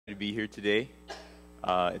To be here today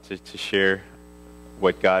to share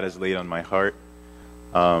what God has laid on my heart.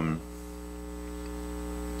 For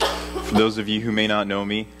those of you who may not know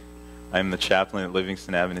me, I'm the chaplain at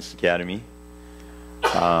Livingston Adventist Academy.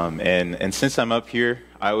 And since I'm up here,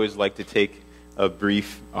 I always like to take a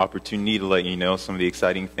brief opportunity to let you know some of the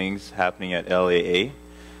exciting things happening at LAA.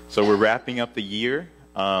 So we're wrapping up the year.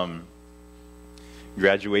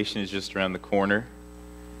 Graduation is just around the corner.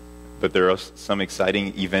 But there are some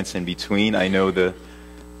exciting events in between. I know the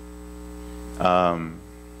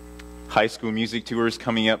high school music tour is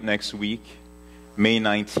coming up next week. May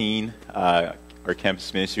 19, our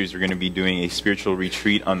campus ministries are going to be doing a spiritual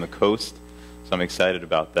retreat on the coast. So I'm excited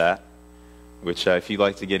about that. Which, if you'd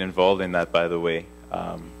like to get involved in that, by the way,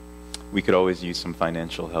 we could always use some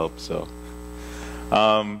financial help. So,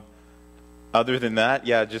 other than that,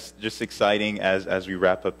 yeah, just exciting as we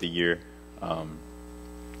wrap up the year.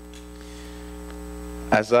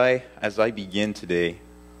 As I begin today,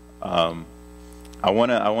 I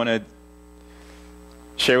want to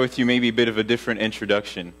share with you maybe a bit of a different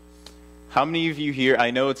introduction. How many of you here,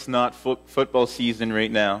 I know it's not football season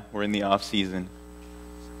right now, we're in the off season,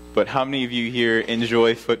 but how many of you here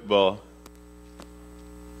enjoy football?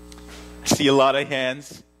 I see a lot of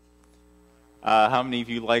hands. How many of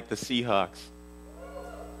you like the Seahawks?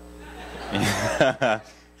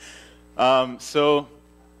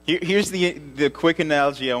 Here's the quick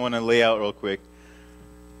analogy I want to lay out real quick.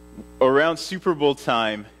 Around Super Bowl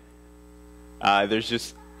time, there's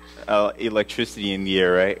just electricity in the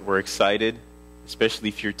air, right? We're excited, especially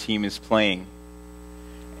if your team is playing.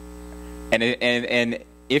 And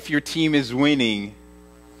if your team is winning,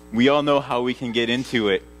 we all know how we can get into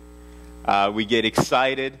it. We get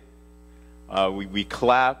excited, we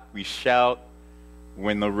clap, we shout.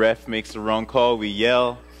 When the ref makes the wrong call, we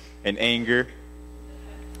yell in anger.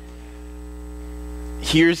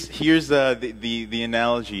 Here's the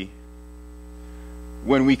analogy.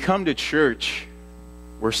 When we come to church,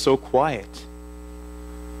 we're so quiet.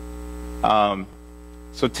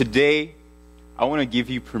 So today, I want to give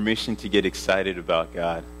you permission to get excited about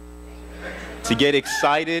God. To get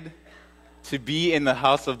excited to be in the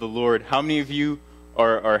house of the Lord. How many of you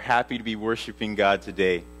are happy to be worshiping God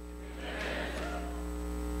today?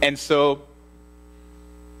 And so,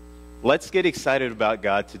 let's get excited about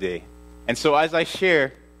God today. And so as I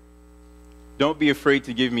share, don't be afraid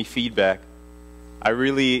to give me feedback. I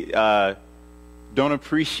really don't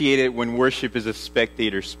appreciate it when worship is a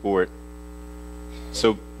spectator sport.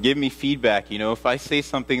 So give me feedback. You know, if I say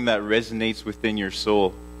something that resonates within your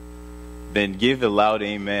soul, then give a loud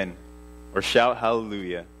amen or shout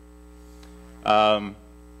hallelujah.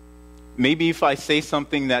 Maybe if I say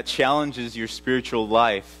something that challenges your spiritual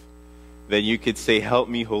life, then you could say, help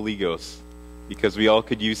me, Holy Ghost. Because we all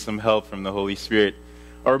could use some help from the Holy Spirit.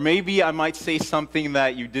 Or maybe I might say something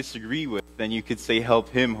that you disagree with, then you could say, help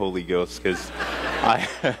him, Holy Ghost, because I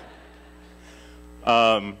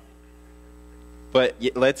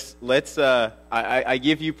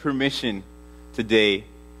give you permission today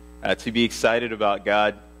to be excited about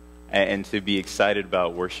God and to be excited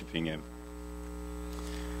about worshiping him.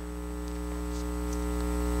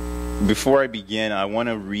 Before I begin, I want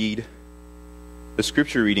to read the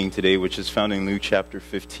scripture reading today, which is found in Luke chapter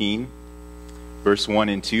 15, verse 1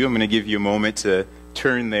 and 2. I'm going to give you a moment to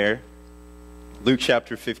turn there. Luke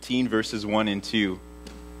chapter 15, verses 1 and 2.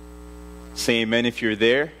 Say amen if you're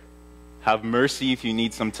there. Have mercy if you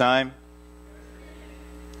need some time.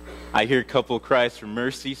 I hear a couple of cries for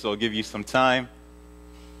mercy, so I'll give you some time.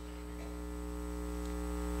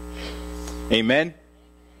 Amen?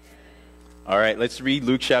 All right, let's read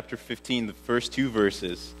Luke chapter 15, the first two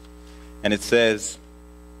verses. And it says,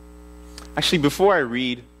 actually, before I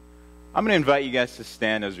read, I'm going to invite you guys to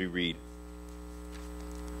stand as we read.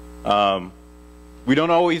 We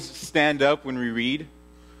don't always stand up when we read,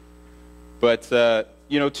 but,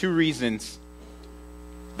 two reasons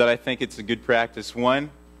that I think it's a good practice.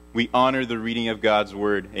 One, we honor the reading of God's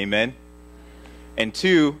word. Amen? And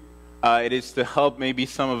two, it is to help maybe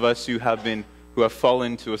some of us who have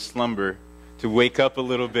fallen into a slumber to wake up a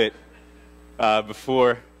little bit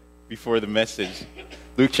before the message.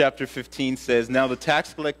 Luke chapter 15 says, now the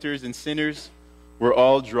tax collectors and sinners were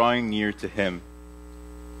all drawing near to him.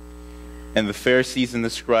 And the Pharisees and the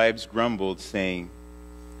scribes grumbled, saying,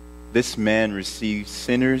 this man receives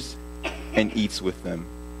sinners and eats with them.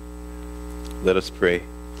 Let us pray.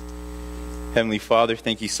 Heavenly Father,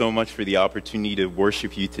 thank you so much for the opportunity to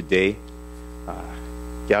worship you today.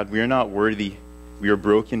 God, we are not worthy. We are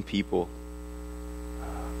broken people.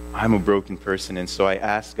 I'm a broken person, and so I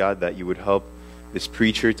ask, God, that you would help this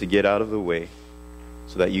preacher to get out of the way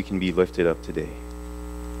so that you can be lifted up today.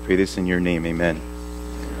 pray this in your name. Amen.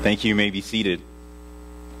 Thank you. You may be seated.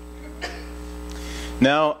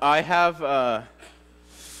 Now, I have,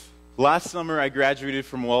 last summer I graduated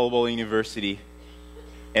from Walla Walla University.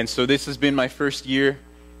 And so this has been my first year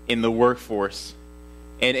in the workforce.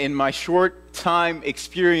 And in my short time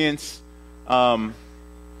experience that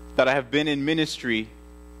I have been in ministry,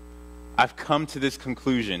 I've come to this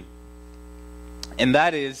conclusion. And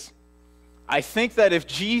that is, I think that if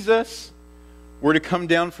Jesus were to come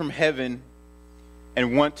down from heaven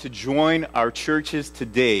and want to join our churches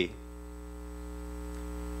today,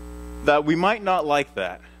 that we might not like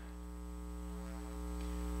that.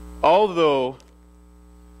 Although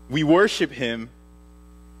we worship him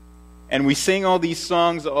and we sing all these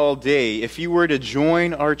songs all day, if he were to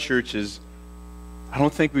join our churches, I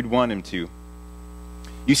don't think we'd want him to.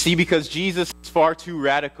 You see, because Jesus is far too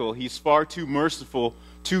radical, he's far too merciful,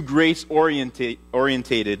 too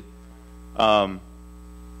grace-orientated. I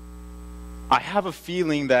have a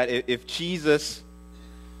feeling that if Jesus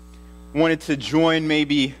wanted to join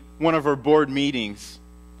maybe one of our board meetings,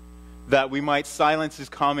 that we might silence his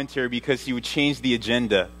commentary because he would change the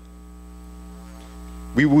agenda.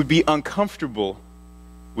 We would be uncomfortable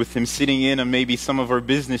with him sitting in on maybe some of our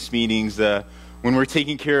business meetings when we're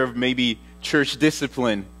taking care of maybe church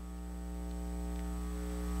discipline.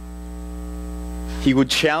 He would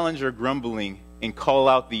challenge our grumbling and call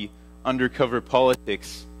out the undercover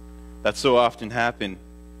politics that so often happen.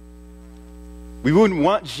 We wouldn't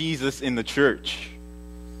want Jesus in the church.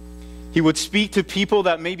 He would speak to people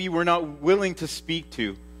that maybe we're not willing to speak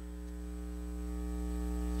to.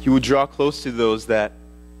 He would draw close to those that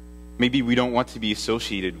maybe we don't want to be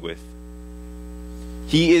associated with.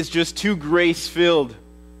 He is just too grace-filled.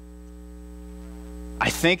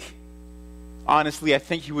 Honestly, I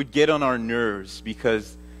think he would get on our nerves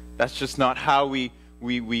because that's just not how we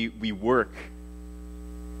work.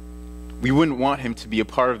 We wouldn't want him to be a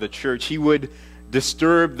part of the church. He would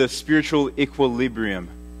disturb the spiritual equilibrium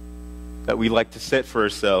that we like to set for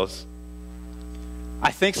ourselves.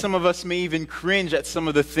 I think some of us may even cringe at some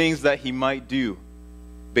of the things that he might do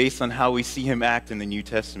based on how we see him act in the New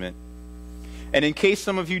Testament. And in case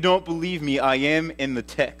some of you don't believe me, I am in the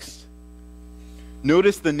text.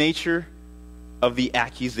 Notice the nature of the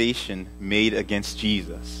accusation made against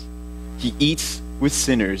Jesus. He eats with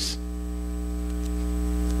sinners.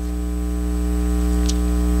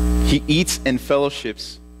 He eats and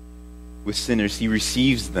fellowships with sinners. He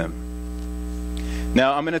receives them.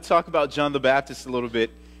 Now, I'm going to talk about John the Baptist a little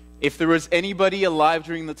bit. If there was anybody alive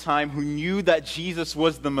during the time who knew that Jesus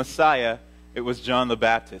was the Messiah, it was John the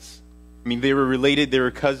Baptist. I mean, they were related, they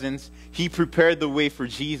were cousins. He prepared the way for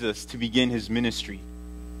Jesus to begin his ministry.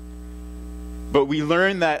 But we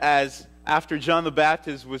learn that after John the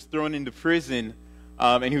Baptist was thrown into prison,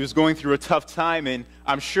 and he was going through a tough time, and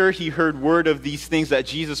I'm sure he heard word of these things that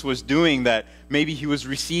Jesus was doing, that maybe he was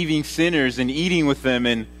receiving sinners and eating with them,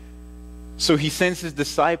 and so he sends his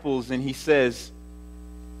disciples and he says,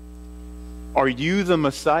 "Are you the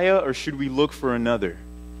Messiah, or should we look for another?"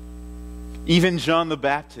 Even John the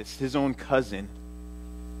Baptist, his own cousin.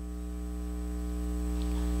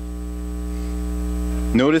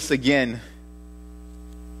 Notice again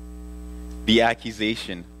the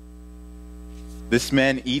accusation. This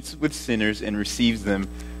man eats with sinners and receives them.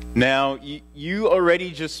 Now, you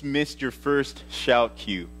already just missed your first shout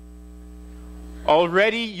cue.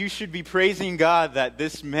 Already you should be praising God that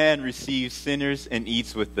this man receives sinners and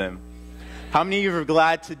eats with them. How many of you are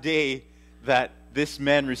glad today that this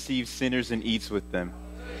man receives sinners and eats with them?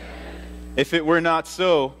 If it were not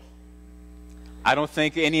so, I don't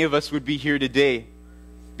think any of us would be here today,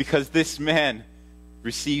 because this man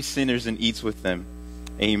receives sinners and eats with them.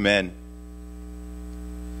 Amen.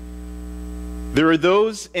 There are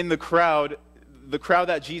those in the crowd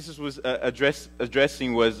that Jesus was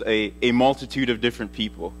addressing was a multitude of different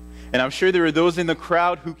people. And I'm sure there were those in the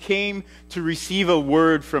crowd who came to receive a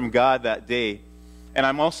word from God that day. And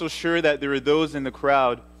I'm also sure that there were those in the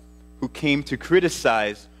crowd who came to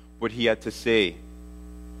criticize what he had to say.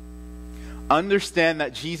 Understand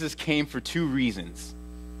that Jesus came for two reasons.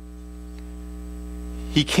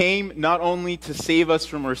 He came not only to save us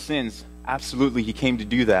from our sins. Absolutely, he came to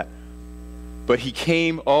do that. But he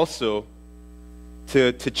came also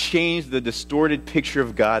to change the distorted picture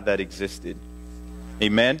of God that existed.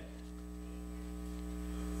 Amen?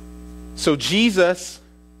 So Jesus,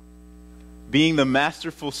 being the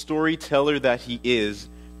masterful storyteller that he is,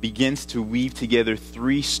 begins to weave together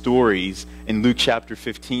three stories in Luke chapter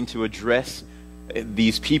 15 to address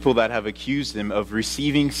these people that have accused him of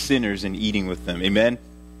receiving sinners and eating with them. Amen?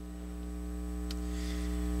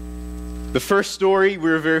 The first story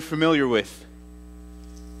we're very familiar with.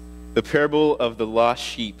 The parable of the lost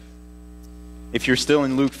sheep. If you're still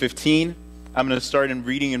in Luke 15, I'm going to start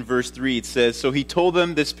reading in verse 3. It says, "So he told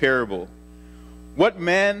them this parable. What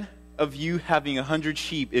man of you having 100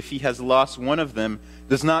 sheep, if he has lost one of them,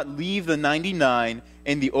 does not leave the 99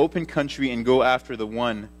 in the open country and go after the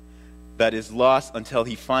one that is lost until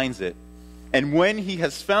he finds it? And when he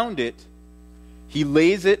has found it, he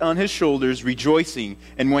lays it on his shoulders, rejoicing.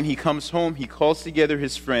 And when he comes home, he calls together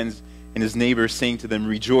his friends and his neighbors, saying to them,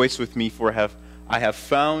 'Rejoice with me, for I have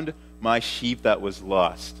found my sheep that was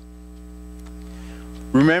lost.'"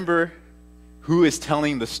 Remember who is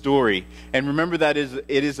telling the story. And remember that it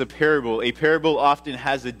is a parable. A parable often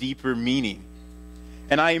has a deeper meaning.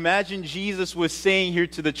 And I imagine Jesus was saying here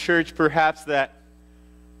to the church perhaps that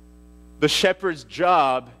the shepherd's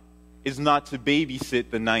job is not to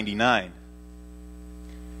babysit the 99.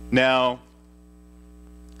 Now,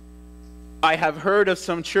 I have heard of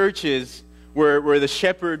some churches where the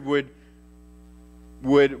shepherd would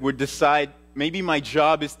decide, maybe my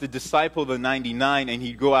job is to disciple the 99, and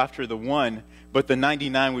he'd go after the one, but the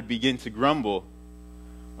 99 would begin to grumble.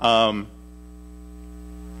 And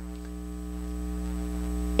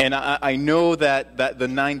I know that the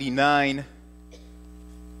 99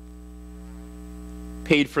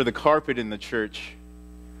 paid for the carpet in the church.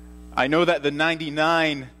 I know that the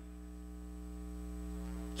 99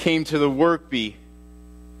 came to the work bee.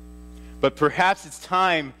 But perhaps it's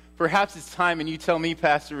time, and you tell me,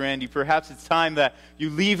 Pastor Randy, perhaps it's time that you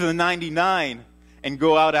leave the 99 and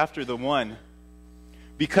go out after the one.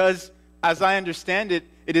 Because, as I understand it,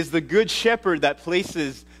 it is the good shepherd that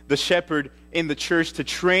places the shepherd in the church to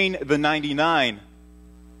train the 99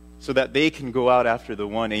 so that they can go out after the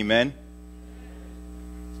one. Amen?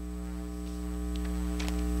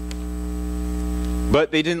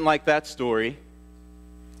 But they didn't like that story,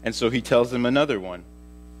 and so he tells them another one.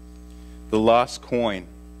 The lost coin.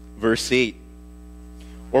 Verse 8.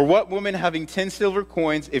 "Or what woman having 10 silver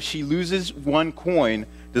coins, if she loses one coin,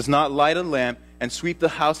 does not light a lamp and sweep the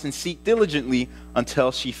house and seek diligently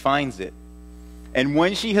until she finds it? And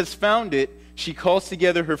when she has found it, she calls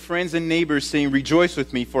together her friends and neighbors, saying, 'Rejoice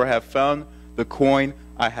with me, for I have found the coin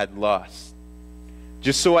I had lost.'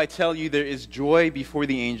 Just so I tell you, there is joy before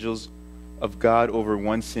the angels of God over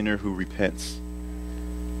one sinner who repents."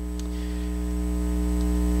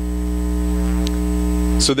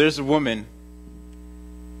 So there's a woman.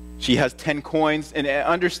 She has 10 coins. And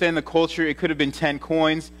understand the culture. It could have been 10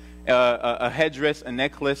 coins, a headdress, a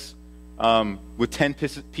necklace with 10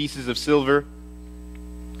 pieces of silver.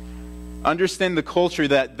 Understand the culture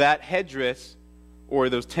that headdress or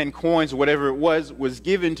those 10 coins, whatever it was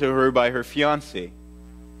given to her by her fiancé.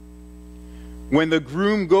 When the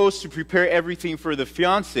groom goes to prepare everything for the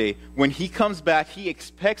fiancé, when he comes back, he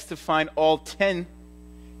expects to find all 10.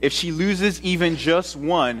 If she loses even just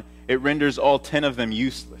one, it renders all 10 of them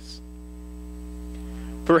useless.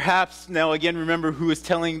 Perhaps, now again, remember who is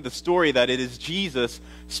telling the story, that it is Jesus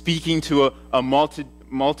speaking to a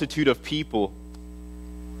multitude of people.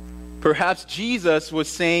 Perhaps Jesus was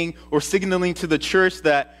saying or signaling to the church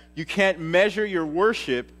that you can't measure your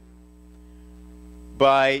worship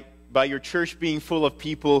by your church being full of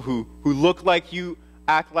people who look like you,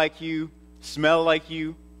 act like you, smell like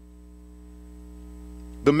you.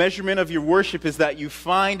 The measurement of your worship is that you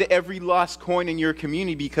find every lost coin in your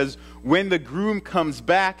community, because when the groom comes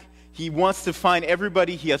back, he wants to find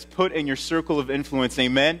everybody he has put in your circle of influence.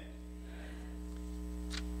 Amen?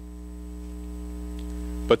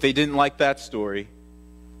 But they didn't like that story,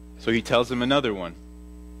 so he tells them another one.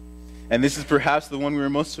 And this is perhaps the one we were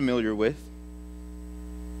most familiar with.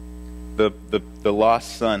 The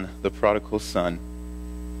lost son, the prodigal son.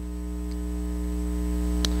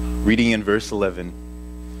 Reading in verse 11.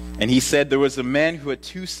 "And he said, there was a man who had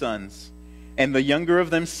 2 sons, and the younger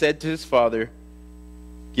of them said to his father,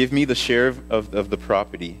 'Give me the share of the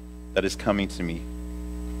property that is coming to me.'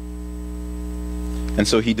 And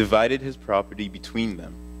so he divided his property between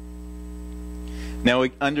them." Now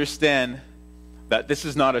we understand that this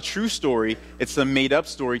is not a true story. It's a made-up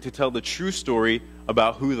story to tell the true story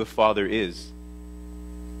about who the Father is.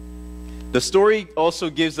 The story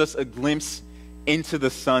also gives us a glimpse into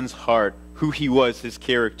the son's heart, who he was, his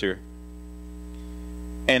character.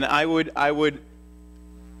 And I would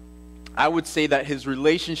say that his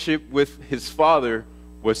relationship with his father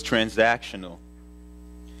was transactional.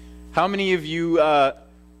 How many of you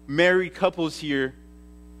married couples here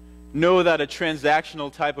know that a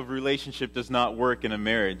transactional type of relationship does not work in a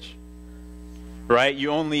marriage? Right? You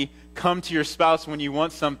only come to your spouse when you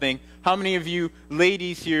want something. How many of you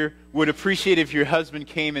ladies here would appreciate if your husband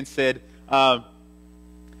came and said,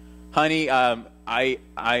 "Honey, I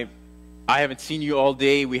I haven't seen you all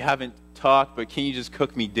day. We haven't talked, but can you just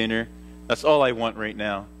cook me dinner? That's all I want right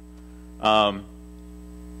now. I'm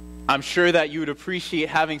sure that you would appreciate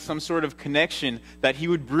having some sort of connection, that he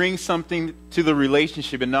would bring something to the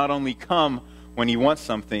relationship and not only come when he wants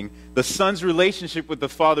something. The son's relationship with the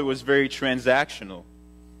father was very transactional.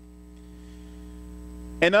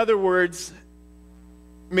 In other words,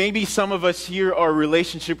 maybe some of us here, our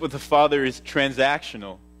relationship with the father is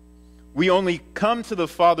transactional. We only come to the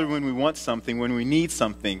father when we want something, when we need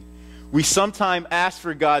something. We sometimes ask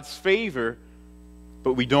for God's favor,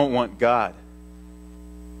 but we don't want God.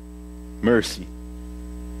 Mercy.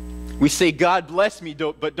 We say, God bless me,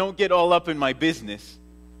 but don't get all up in my business.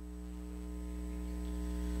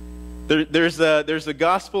 There's a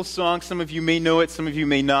gospel song, some of you may know it, some of you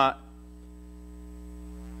may not,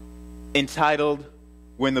 entitled,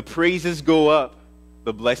 When the Praises Go Up,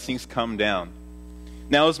 the Blessings Come Down.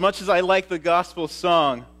 Now, as much as I like the gospel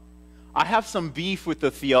song, I have some beef with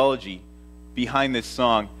the theology behind this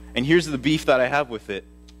song, and here's the beef that I have with it.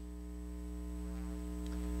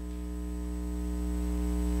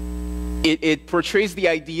 It portrays the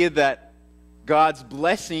idea that God's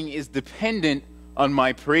blessing is dependent on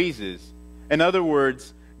my praises. In other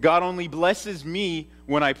words, God only blesses me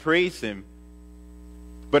when I praise him.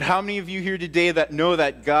 But how many of you here today that know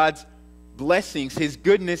that God's blessings, his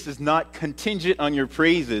goodness is not contingent on your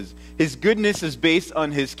praises? His goodness is based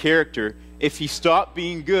on his character. If he stopped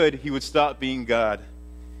being good, he would stop being God.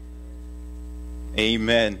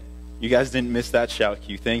 Amen. You guys didn't miss that shout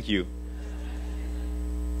cue. Thank you.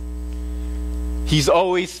 He's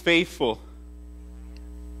always faithful.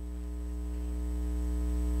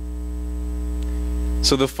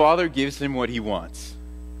 So the Father gives him what he wants.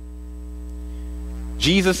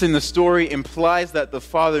 Jesus in the story implies that the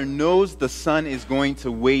Father knows the Son is going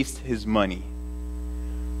to waste his money,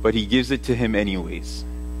 but he gives it to him anyways.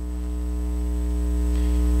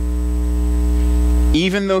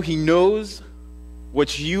 Even though he knows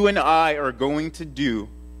what you and I are going to do,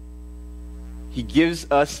 he gives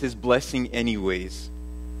us his blessing anyways.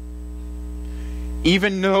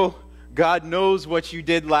 Even though God knows what you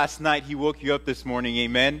did last night, he woke you up this morning,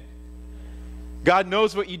 amen? God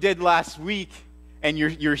knows what you did last week, and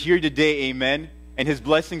you're here today, amen? And his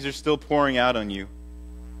blessings are still pouring out on you.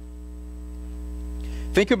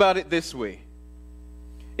 Think about it this way.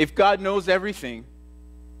 If God knows everything,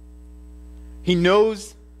 he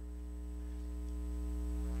knows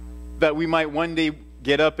that we might one day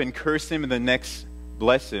get up and curse him and the next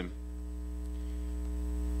bless him.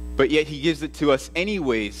 But yet he gives it to us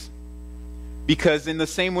anyways. Because in the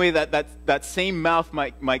same way that same mouth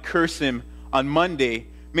might curse him on Monday,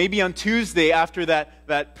 maybe on Tuesday after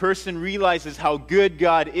that person realizes how good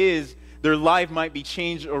God is, their life might be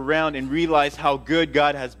changed around and realize how good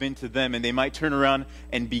God has been to them. And they might turn around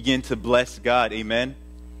and begin to bless God. Amen?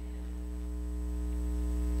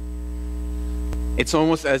 It's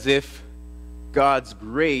almost as if God's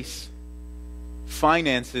grace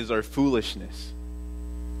finances our foolishness.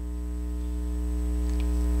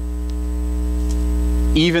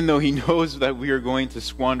 Even though he knows that we are going to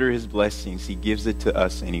squander his blessings, he gives it to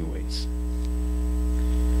us anyways.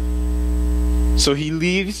 So he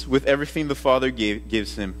leaves with everything the Father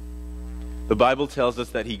gives him. The Bible tells us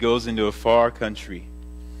that he goes into a far country.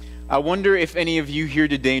 I wonder if any of you here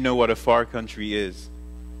today know what a far country is.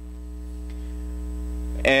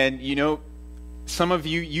 And you know, some of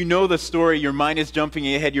you know the story, your mind is jumping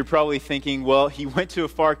ahead, you're probably thinking, well, he went to a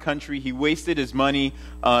far country, he wasted his money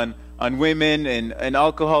on women and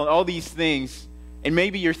alcohol and all these things. And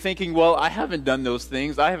maybe you're thinking, well, I haven't done those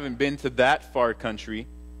things, I haven't been to that far country.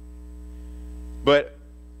 But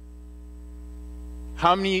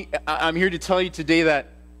I'm here to tell you today that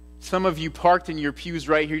some of you parked in your pews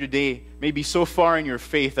right here today may be so far in your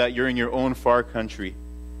faith that you're in your own far country.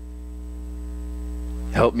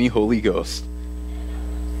 Help me, Holy Ghost.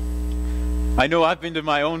 I know I've been to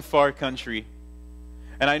my own far country.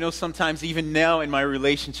 And I know sometimes even now in my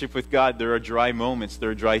relationship with God, there are dry moments, there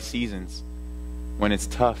are dry seasons when it's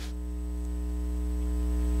tough.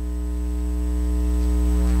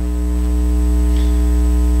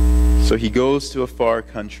 So he goes to a far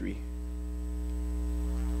country.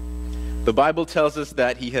 The Bible tells us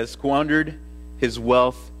that he has squandered his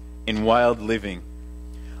wealth in wild living.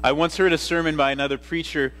 I once heard a sermon by another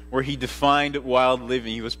preacher where he defined wild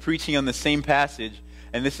living. He was preaching on the same passage,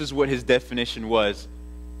 and this is what his definition was.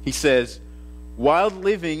 He says, wild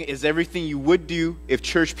living is everything you would do if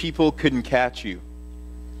church people couldn't catch you.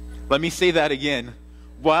 Let me say that again.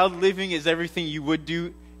 Wild living is everything you would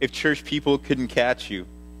do if church people couldn't catch you.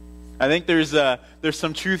 I think there's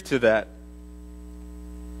some truth to that.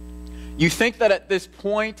 You think that at this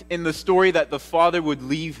point in the story that the father would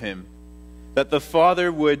leave him, that the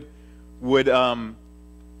father would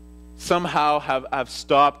somehow have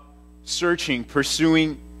stopped searching,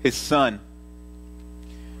 pursuing his son.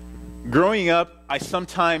 Growing up, I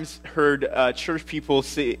sometimes heard church people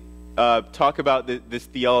talk about this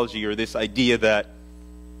theology or this idea that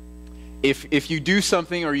if you do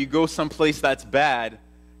something or you go someplace that's bad,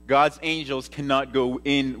 God's angels cannot go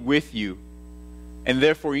in with you. And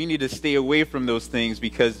therefore, you need to stay away from those things,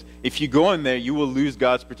 because if you go in there, you will lose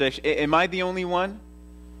God's protection. Am I the only one?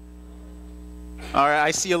 All right,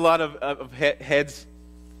 I see a lot of heads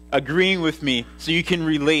agreeing with me, so you can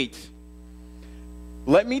relate.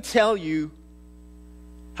 Let me tell you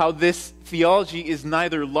how this theology is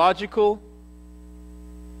neither logical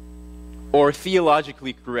or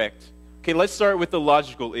theologically correct. Okay, let's start with the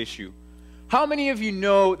logical issue. How many of you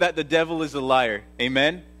know that the devil is a liar?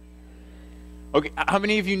 Amen? Okay, how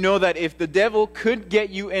many of you know that if the devil could get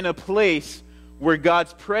you in a place where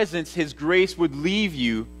God's presence, His grace would leave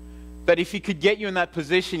you, that if he could get you in that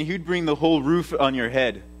position, he would bring the whole roof on your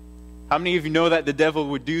head? How many of you know that the devil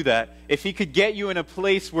would do that? If he could get you in a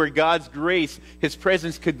place where God's grace, His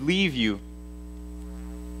presence could leave you.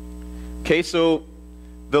 Okay, so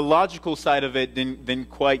the logical side of it didn't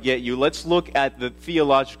quite get you. Let's look at the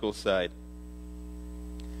theological side.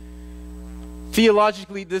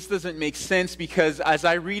 Theologically, this doesn't make sense, because as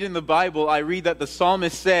I read in the Bible, I read that the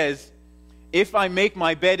psalmist says, if I make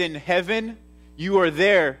my bed in heaven, you are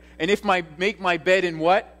there. And if I make my bed in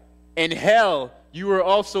what? In hell, you are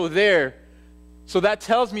also there. So that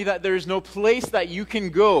tells me that there is no place that you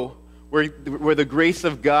can go where the grace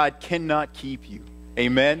of God cannot keep you.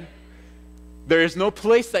 Amen? There is no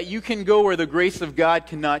place that you can go where the grace of God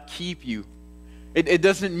cannot keep you. It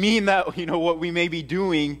doesn't mean that, what we may be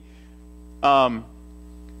doing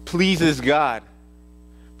pleases God.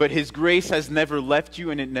 But His grace has never left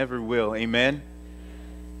you, and it never will. Amen?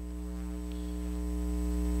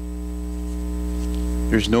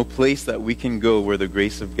 There's no place that we can go where the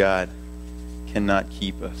grace of God cannot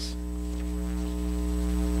keep us.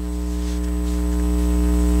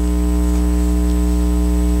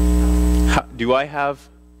 Do I have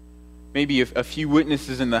maybe a few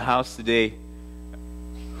witnesses in the house today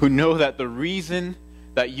who know that the reason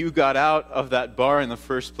that you got out of that bar in the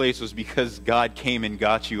first place was because God came and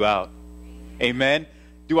got you out? Amen?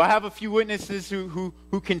 Do I have a few witnesses who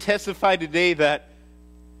can testify today that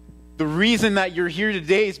the reason that you're here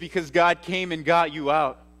today is because God came and got you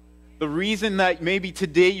out? The reason that maybe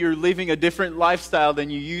today you're living a different lifestyle than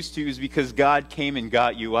you used to is because God came and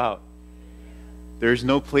got you out. There's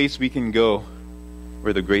no place we can go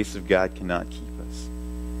where the grace of God cannot keep us.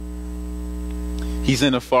 He's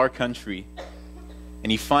in a far country,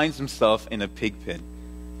 and he finds himself in a pig pen.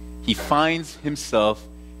 He finds himself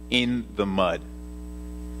in the mud.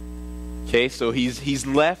 Okay, so he's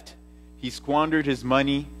left, he's squandered his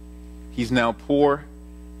money, he's now poor,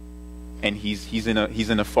 and he's in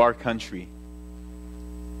a far country.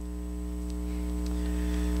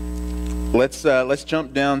 Let's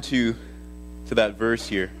jump down to that verse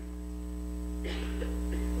here.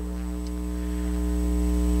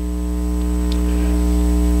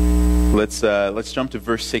 Let's jump to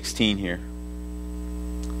verse 16 here.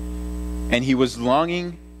 And he was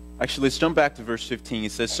longing. Actually, let's jump back to verse 15.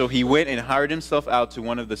 It says, so he went and hired himself out to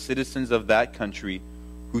one of the citizens of that country,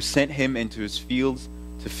 who sent him into his fields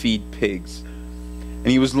to feed pigs. And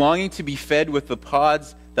he was longing to be fed with the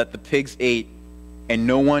pods that the pigs ate, and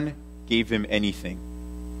no one gave him anything.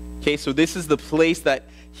 Okay, so this is the place that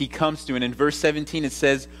he comes to. And in verse 17 it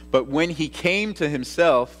says, but when he came to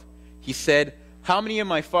himself, he said, how many of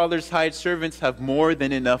my father's hired servants have more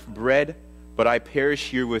than enough bread, but I perish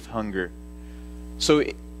here with hunger? So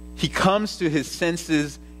he comes to his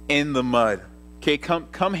senses in the mud. Okay,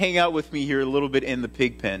 come hang out with me here a little bit in the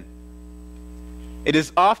pig pen. It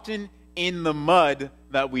is often in the mud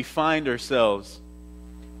that we find ourselves.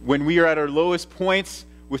 When we are at our lowest points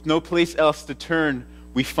with no place else to turn,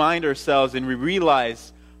 we find ourselves and we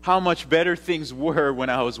realize how much better things were when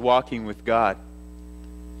I was walking with God.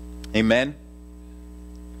 Amen?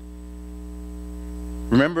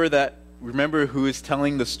 Remember who is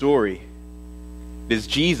telling the story. It is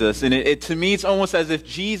Jesus. And to me, it's almost as if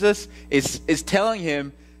Jesus is telling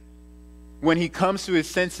him when he comes to his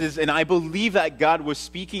senses, and I believe that God would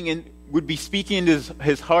be speaking into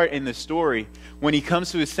his heart in the story. When he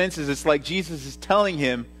comes to his senses, it's like Jesus is telling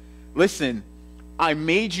him, listen, I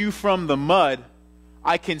made you from the mud.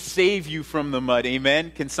 I can save you from the mud.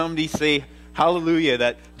 Amen? Can somebody say hallelujah,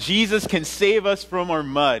 that Jesus can save us from our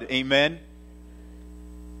mud? Amen?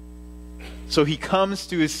 So he comes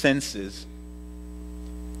to his senses.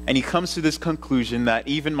 And he comes to this conclusion that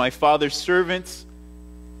even my father's servants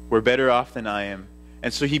were better off than I am.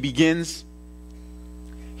 And so he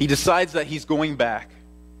decides that he's going back.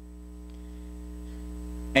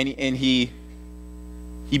 And he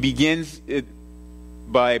begins it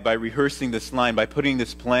by rehearsing this line, by putting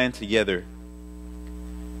this plan together.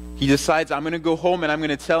 He decides, I'm going to go home and I'm going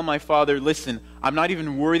to tell my father, listen, I'm not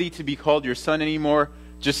even worthy to be called your son anymore.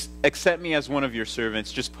 Just accept me as one of your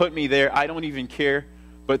servants. Just put me there. I don't even care.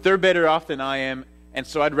 But they're better off than I am, and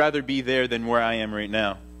so I'd rather be there than where I am right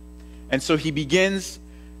now. And so he begins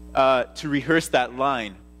to rehearse that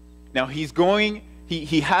line. Now he's going,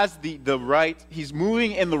 he has the right, he's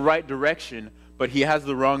moving in the right direction, but he has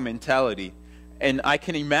the wrong mentality. And I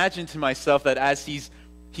can imagine to myself that as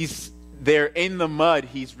he's there in the mud,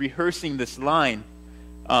 he's rehearsing this line.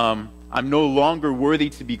 I'm no longer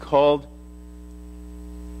worthy to be called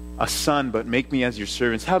a son, but make me as your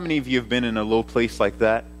servants. How many of you have been in a low place like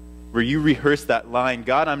that, where you rehearse that line,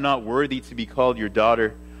 God, I'm not worthy to be called your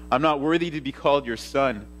daughter. I'm not worthy to be called your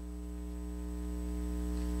son.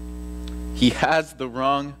 He has the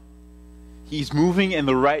wrong, he's moving in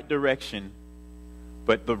the right direction,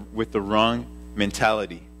 but with the wrong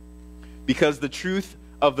mentality. Because the truth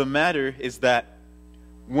of the matter is that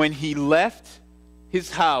when he left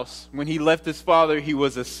his house, when he left his father, he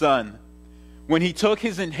was a son. When he took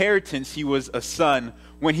his inheritance, he was a son.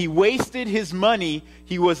 When he wasted his money,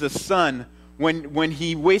 he was a son. When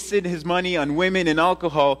he wasted his money on women and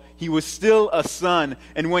alcohol, he was still a son.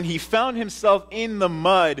 And when he found himself in the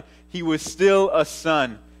mud, he was still a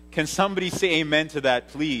son. Can somebody say amen to that,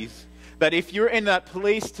 please? That if you're in that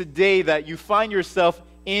place today that you find yourself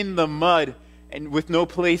in the mud and with no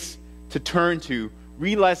place to turn to,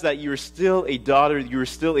 realize that you're still a daughter, you're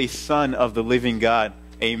still a son of the living God.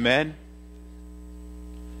 Amen?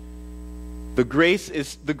 The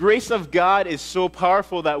grace of God is so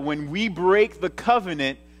powerful that when we break the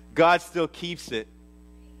covenant, God still keeps it.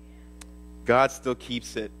 God still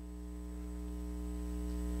keeps it.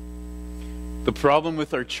 The problem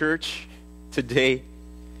with our church today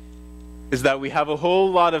is that we have a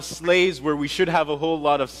whole lot of slaves where we should have a whole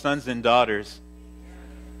lot of sons and daughters.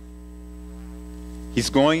 He's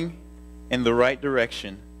going in the right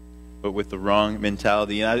direction, but with the wrong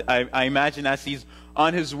mentality. And I imagine as he's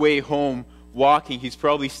on his way home, walking, he's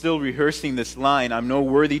probably still rehearsing this line, I'm no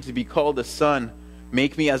worthy to be called a son.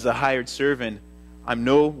 Make me as a hired servant. I'm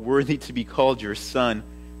no worthy to be called your son.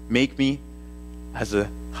 Make me as a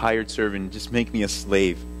hired servant. Just make me a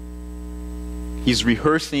slave. He's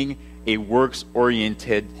rehearsing a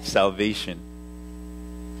works-oriented salvation.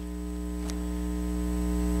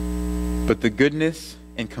 But the goodness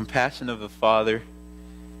and compassion of the Father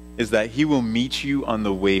is that he will meet you on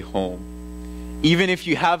the way home. Even if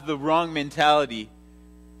you have the wrong mentality,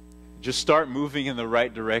 just start moving in the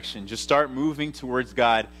right direction. Just start moving towards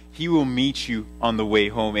God. He will meet you on the way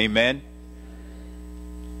home. Amen?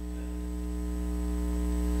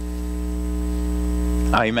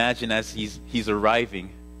 I imagine as he's arriving,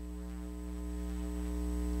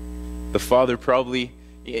 the father probably,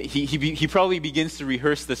 he probably begins to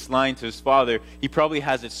rehearse this line to his father. He probably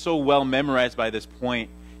has it so well memorized by this point.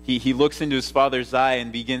 He looks into his father's eye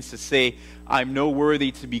and begins to say, I'm no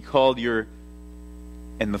worthy to be called your...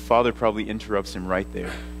 And the father probably interrupts him right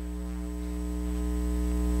there.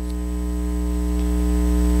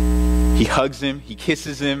 He hugs him, he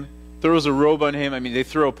kisses him, throws a robe on him. I mean, they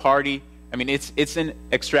throw a party. I mean, it's an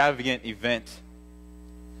extravagant event.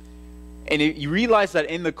 And you realize that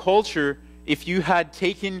in the culture, if you had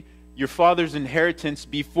taken your father's inheritance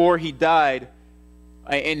before he died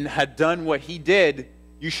and had done what he did,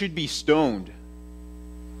 you should be stoned.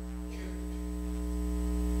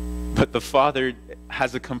 But the father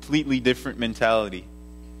has a completely different mentality.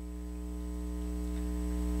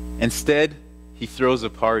 Instead, he throws a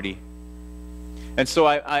party. And so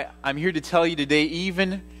I'm here to tell you today,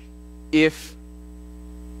 even if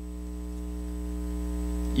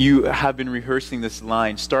you have been rehearsing this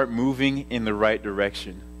line, start moving in the right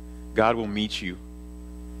direction. God will meet you.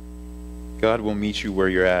 God will meet you where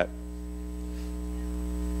you're at.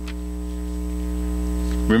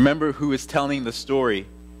 Remember who is telling the story.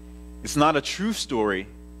 It's not a true story.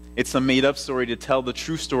 It's a made-up story to tell the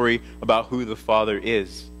true story about who the Father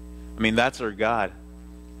is. I mean, that's our God.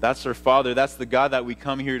 That's our Father. That's the God that we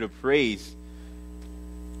come here to praise.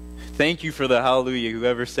 Thank you for the hallelujah,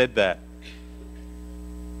 whoever said that.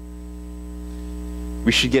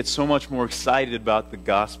 We should get so much more excited about the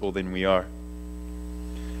gospel than we are.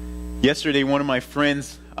 Yesterday, one of my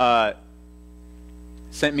friends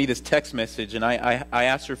sent me this text message, and I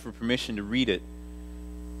asked her for permission to read it.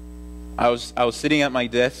 I was sitting at my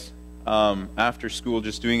desk after school,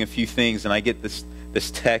 just doing a few things, and I get this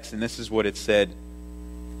text, and this is what it said.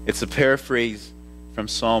 It's a paraphrase from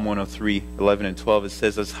Psalm 103, 11 and 12. It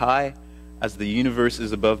says, "As high as the universe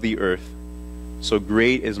is above the earth, so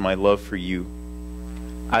great is my love for you.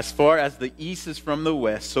 As far as the east is from the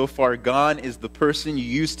west, so far gone is the person you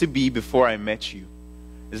used to be before I met you."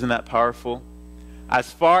 Isn't that powerful? As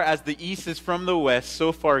far as the east is from the west,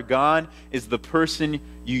 so far gone is the person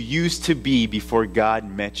you used to be before God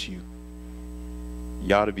met you.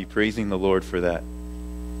 You ought to be praising the Lord for that.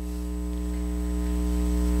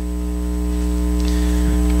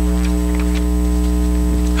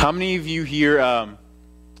 How many of you here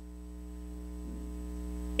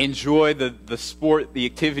enjoy the sport, the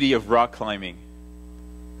activity of rock climbing?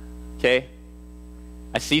 Okay?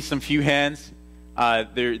 I see some few hands.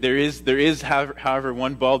 There is, however,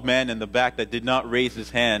 one bald man in the back that did not raise his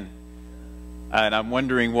hand. And I'm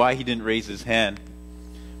wondering why he didn't raise his hand.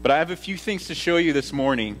 But I have a few things to show you this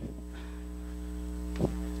morning.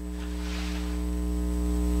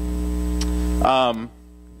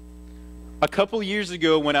 A couple years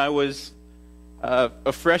ago, when I was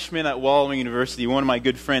a freshman at Wallowing University, one of my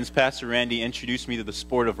good friends, Pastor Randy, introduced me to the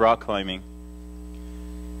sport of rock climbing.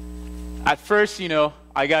 At first,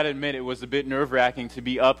 I got to admit, it was a bit nerve-wracking to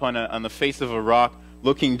be up on the face of a rock,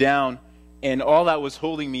 looking down, and all that was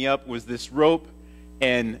holding me up was this rope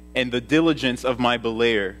and the diligence of my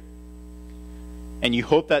belayer. And you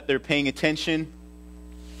hope that they're paying attention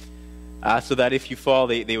so that if you fall,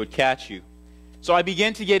 they would catch you. So I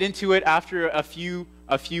began to get into it after a few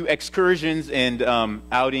excursions and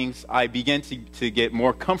outings. I began to get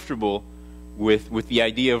more comfortable with the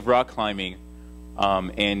idea of rock climbing.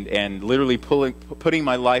 And literally putting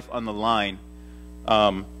my life on the line.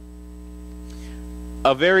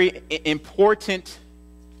 A very important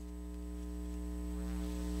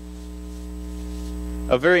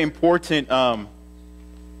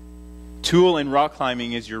tool in rock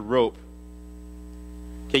climbing is your rope.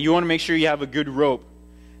 Okay, you want to make sure you have a good rope.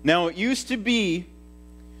 Now, it used to be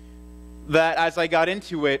that as I got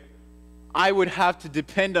into it, I would have to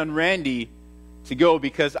depend on Randy to go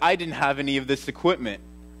because I didn't have any of this equipment.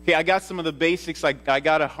 Okay, I got some of the basics. I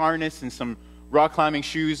got a harness and some rock climbing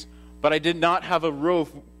shoes, but I did not have a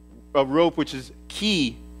rope which is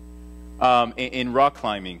key in rock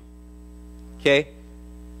climbing. Okay?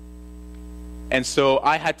 And so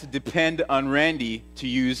I had to depend on Randy to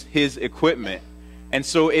use his equipment. And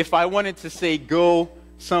so if I wanted to, say, go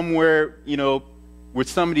somewhere, with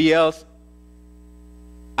somebody else,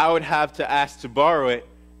 I would have to ask to borrow it.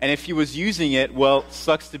 And if he was using it, well,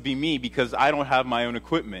 sucks to be me because I don't have my own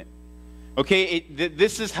equipment. Okay,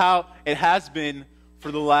 this is how it has been for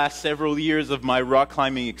the last several years of my rock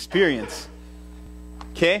climbing experience.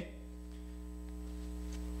 Okay?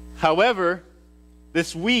 However,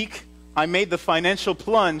 this week, I made the financial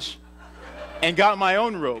plunge and got my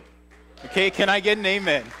own rope. Okay, can I get an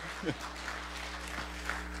amen?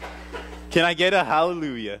 Can I get a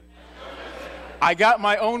hallelujah? I got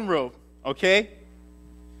my own rope, okay?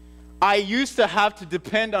 I used to have to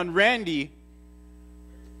depend on Randy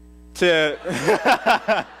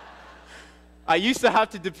I used to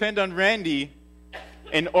have to depend on Randy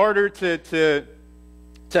in order to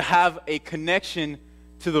have a connection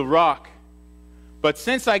to the rock. But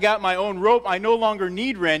since I got my own rope, I no longer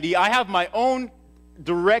need Randy. I have my own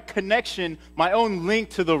direct connection, my own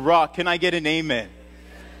link to the rock. Can I get an amen?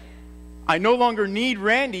 I no longer need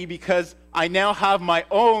Randy because I now have my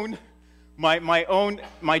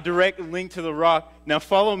direct link to the rock. Now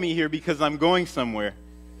follow me here because I'm going somewhere.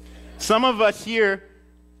 Some of us here,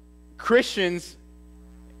 Christians,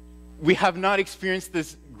 we have not experienced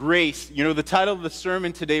this grace. The title of the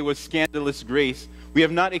sermon today was Scandalous Grace. We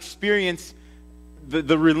have not experienced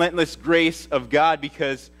the relentless grace of God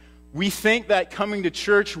because we think that coming to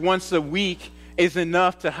church once a week is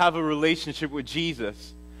enough to have a relationship with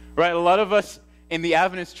Jesus. Right? A lot of us in the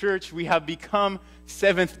Adventist church, we have become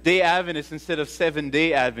Seventh-day Adventists instead of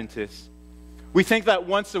Seven-day Adventists. We think that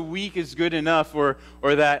once a week is good enough or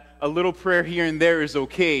that a little prayer here and there is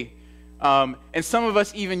okay. And some of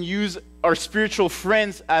us even use our spiritual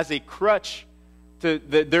friends as a crutch. They're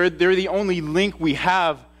the only link we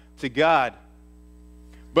have to God.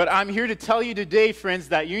 But I'm here to tell you today, friends,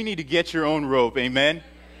 that you need to get your own rope. Amen?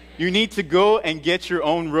 You need to go and get your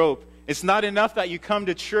own rope. It's not enough that you come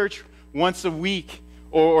to church once a week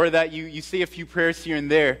or that you say a few prayers here and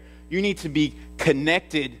there. You need to be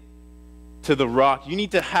connected to the rock. You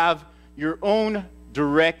need to have your own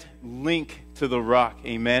direct link to the rock.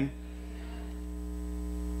 Amen?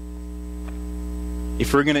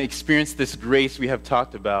 If we're going to experience this grace we have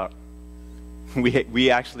talked about, we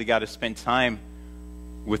actually got to spend time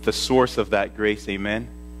with the source of that grace. Amen.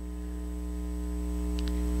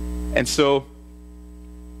 And so,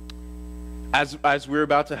 as we're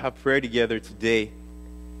about to have prayer together today,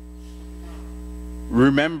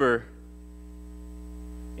 remember,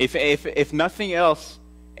 if nothing else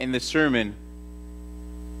in the sermon,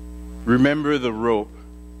 remember the rope.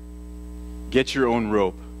 Get your own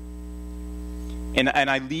rope. And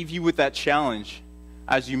I leave you with that challenge.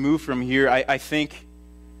 As you move from here, I think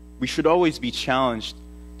we should always be challenged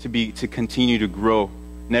to continue to grow,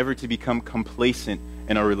 never to become complacent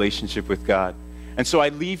in our relationship with God. And so I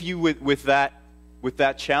leave you with that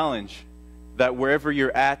challenge, that wherever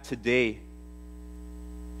you're at today,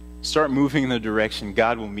 start moving in the direction.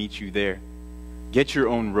 God will meet you there. Get your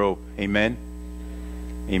own rope. Amen?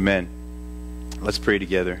 Amen. Let's pray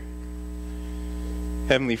together.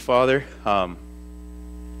 Heavenly Father,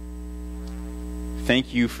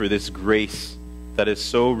 thank you for this grace that is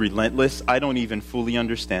so relentless. I don't even fully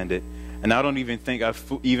understand it. And I don't even think I've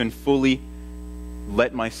even fully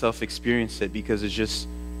let myself experience it, because it's just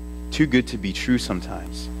too good to be true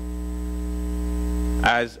sometimes.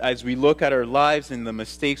 As we look at our lives and the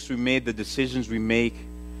mistakes we made, the decisions we make,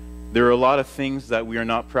 there are a lot of things that we are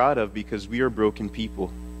not proud of because we are broken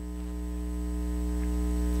people.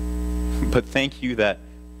 But thank you that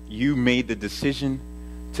you made the decision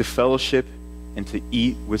to fellowship and to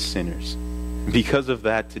eat with sinners. Because of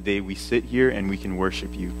that, today we sit here and we can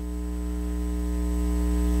worship you.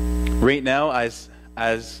 Right now,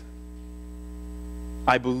 as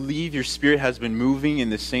I believe your Spirit has been moving in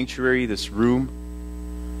this sanctuary, this room,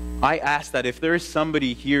 I ask that if there is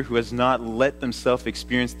somebody here who has not let themselves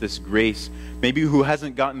experience this grace, maybe who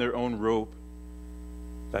hasn't gotten their own rope,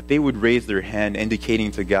 that they would raise their hand,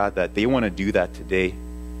 indicating to God that they want to do that today.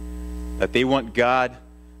 That they want God,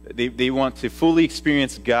 they want to fully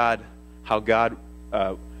experience God, how God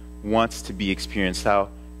wants to be experienced, how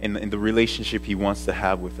in the relationship He wants to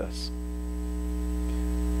have with us.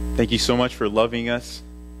 Thank you so much for loving us,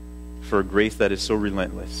 for a grace that is so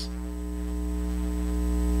relentless.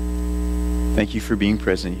 Thank you for being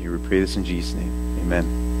present here. We pray this in Jesus' name.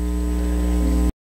 Amen.